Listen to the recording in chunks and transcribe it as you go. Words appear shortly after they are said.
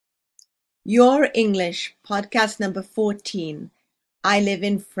Your English, podcast number 14. I live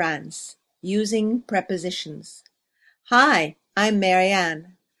in France, using prepositions. Hi, I'm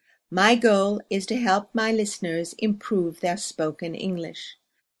Marianne. My goal is to help my listeners improve their spoken English.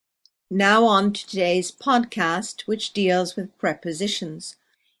 Now on to today's podcast, which deals with prepositions.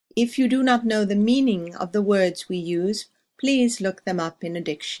 If you do not know the meaning of the words we use, please look them up in a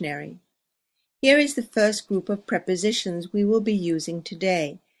dictionary. Here is the first group of prepositions we will be using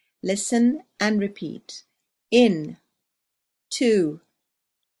today. Listen and repeat. In, to,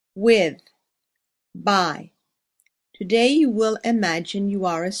 with, by. Today you will imagine you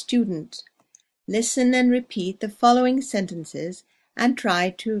are a student. Listen and repeat the following sentences and try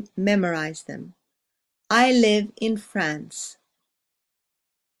to memorize them. I live in France.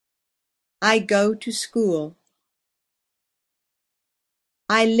 I go to school.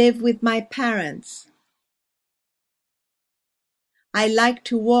 I live with my parents. I like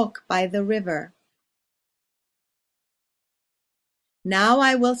to walk by the river. Now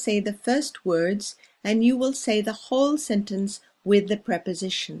I will say the first words and you will say the whole sentence with the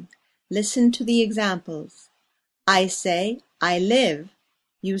preposition. Listen to the examples. I say, I live.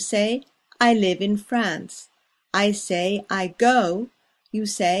 You say, I live in France. I say, I go. You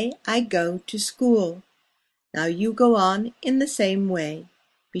say, I go to school. Now you go on in the same way.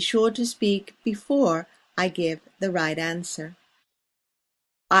 Be sure to speak before I give the right answer.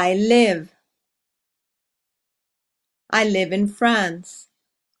 I live. I live in France.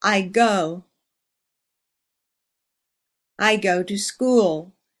 I go. I go to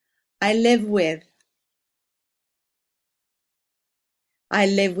school. I live with. I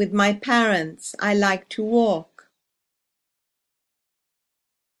live with my parents. I like to walk.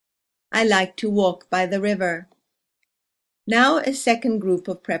 I like to walk by the river. Now a second group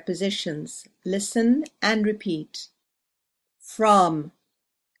of prepositions. Listen and repeat. From,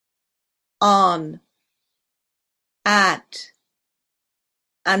 on, at,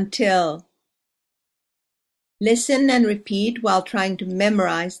 until. Listen and repeat while trying to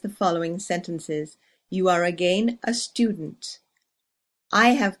memorize the following sentences. You are again a student. I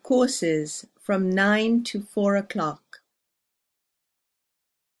have courses from 9 to 4 o'clock.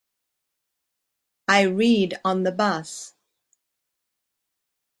 I read on the bus.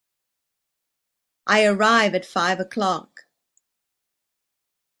 I arrive at 5 o'clock.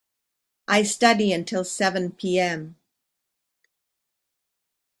 I study until 7 p.m.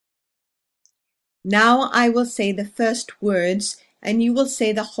 Now I will say the first words and you will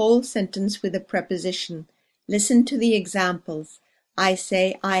say the whole sentence with a preposition. Listen to the examples. I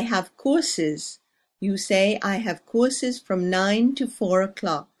say I have courses. You say I have courses from 9 to 4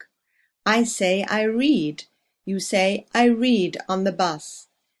 o'clock. I say I read. You say I read on the bus.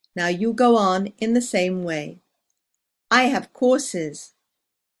 Now you go on in the same way. I have courses.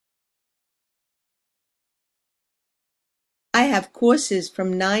 I have courses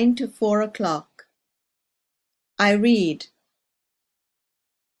from 9 to 4 o'clock. I read.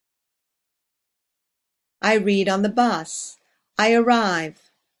 I read on the bus. I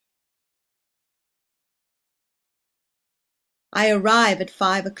arrive. I arrive at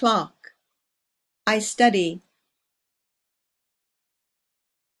 5 o'clock. I study.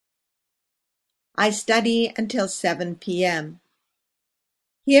 I study until 7 p.m.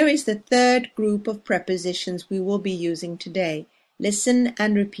 Here is the third group of prepositions we will be using today. Listen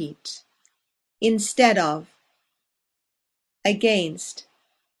and repeat. Instead of, against,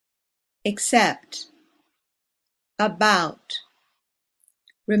 except, about.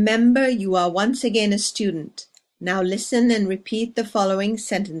 Remember, you are once again a student. Now listen and repeat the following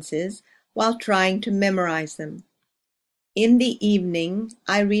sentences while trying to memorize them. In the evening,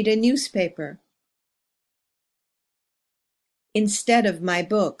 I read a newspaper instead of my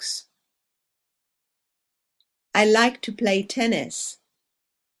books. I like to play tennis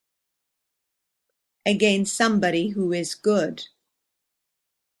against somebody who is good.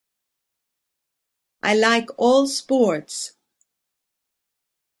 I like all sports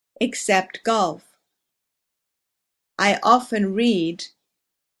except golf. I often read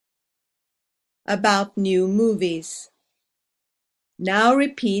about new movies. Now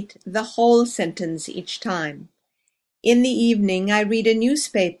repeat the whole sentence each time. In the evening, I read a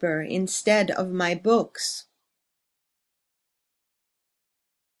newspaper instead of my books.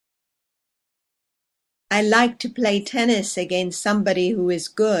 I like to play tennis against somebody who is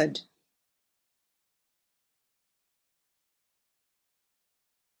good.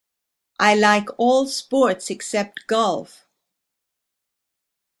 I like all sports except golf.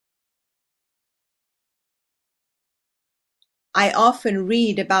 I often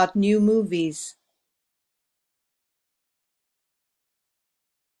read about new movies.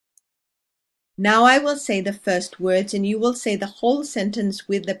 Now I will say the first words and you will say the whole sentence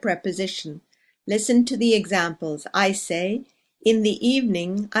with the preposition. Listen to the examples. I say, in the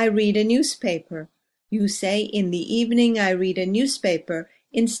evening I read a newspaper. You say, in the evening I read a newspaper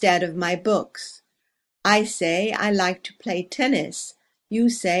instead of my books. I say, I like to play tennis. You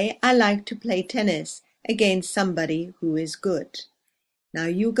say, I like to play tennis against somebody who is good. Now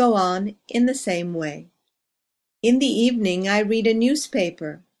you go on in the same way. In the evening I read a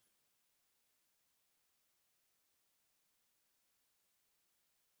newspaper.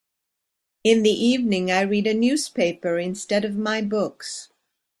 In the evening I read a newspaper instead of my books.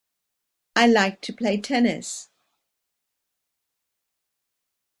 I like to play tennis.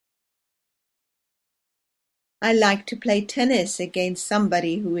 I like to play tennis against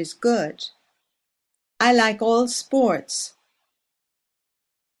somebody who is good. I like all sports.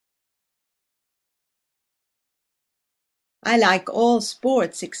 I like all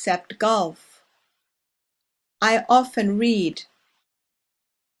sports except golf. I often read.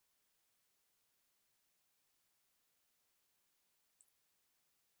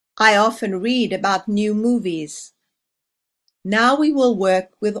 I often read about new movies. Now we will work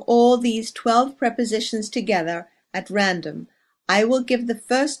with all these 12 prepositions together at random. I will give the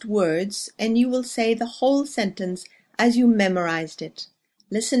first words and you will say the whole sentence as you memorized it.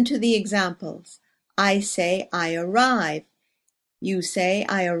 Listen to the examples. I say I arrive. You say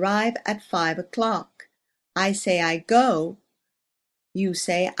I arrive at 5 o'clock. I say I go. You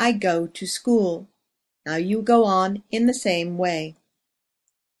say I go to school. Now you go on in the same way.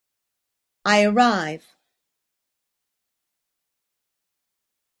 I arrive.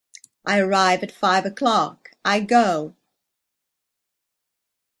 I arrive at 5 o'clock. I go.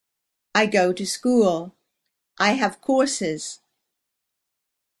 I go to school. I have courses.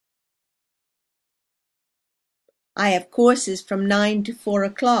 I have courses from 9 to 4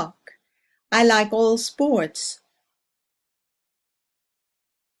 o'clock. I like all sports.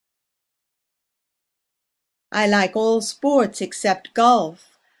 I like all sports except golf.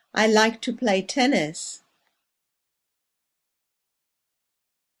 I like to play tennis.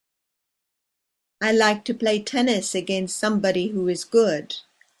 I like to play tennis against somebody who is good.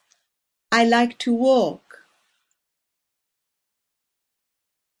 I like to walk.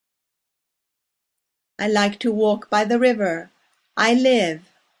 I like to walk by the river. I live.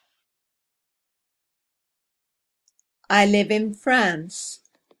 I live in France.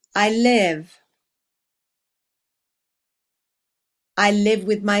 I live. I live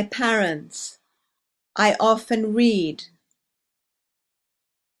with my parents. I often read.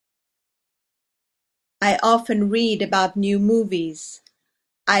 I often read about new movies.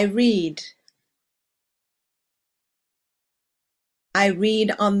 I read. I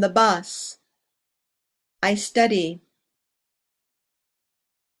read on the bus. I study.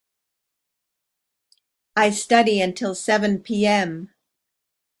 I study until 7 p.m.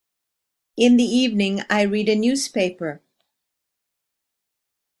 In the evening I read a newspaper.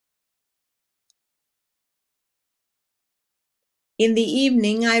 In the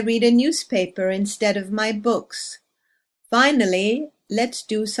evening I read a newspaper instead of my books. Finally, let's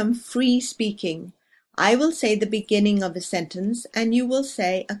do some free speaking. I will say the beginning of a sentence and you will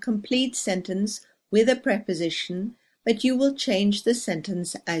say a complete sentence with a preposition, but you will change the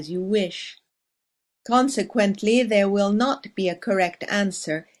sentence as you wish. Consequently, there will not be a correct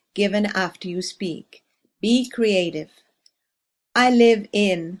answer given after you speak. Be creative. I live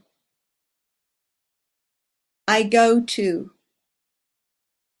in. I go to.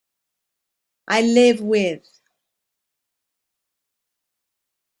 I live with.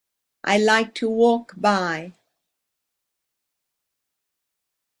 I like to walk by.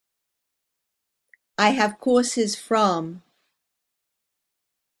 I have courses from.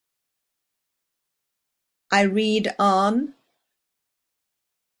 I read on.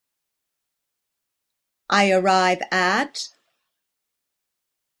 I arrive at.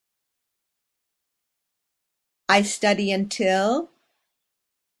 I study until.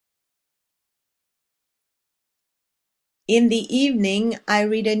 In the evening, I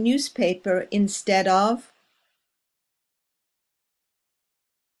read a newspaper instead of.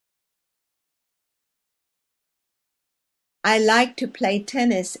 I like to play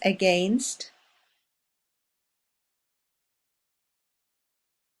tennis against.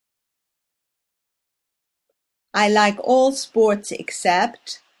 I like all sports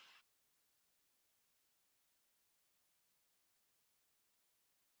except.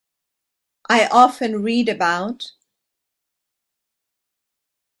 I often read about.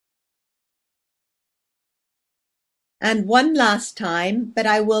 And one last time, but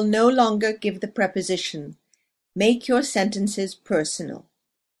I will no longer give the preposition. Make your sentences personal.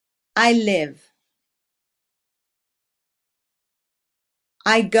 I live.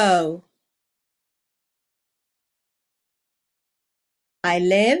 I go. I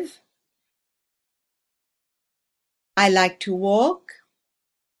live. I like to walk.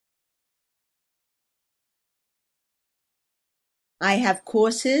 I have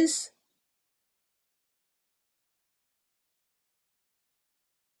courses.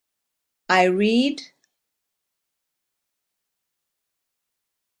 I read.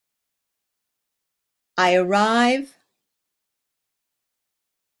 I arrive.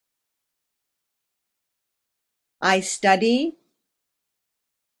 I study.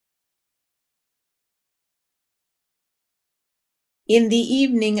 In the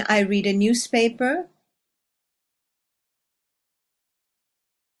evening I read a newspaper.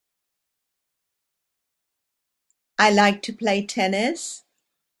 I like to play tennis.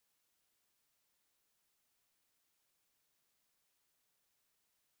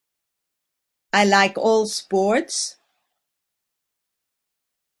 I like all sports.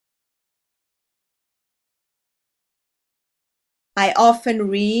 I often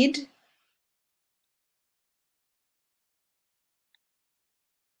read.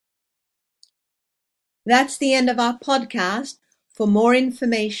 That's the end of our podcast. For more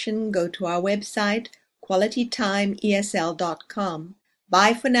information, go to our website, qualitytimeesl.com.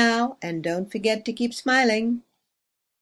 Bye for now, and don't forget to keep smiling.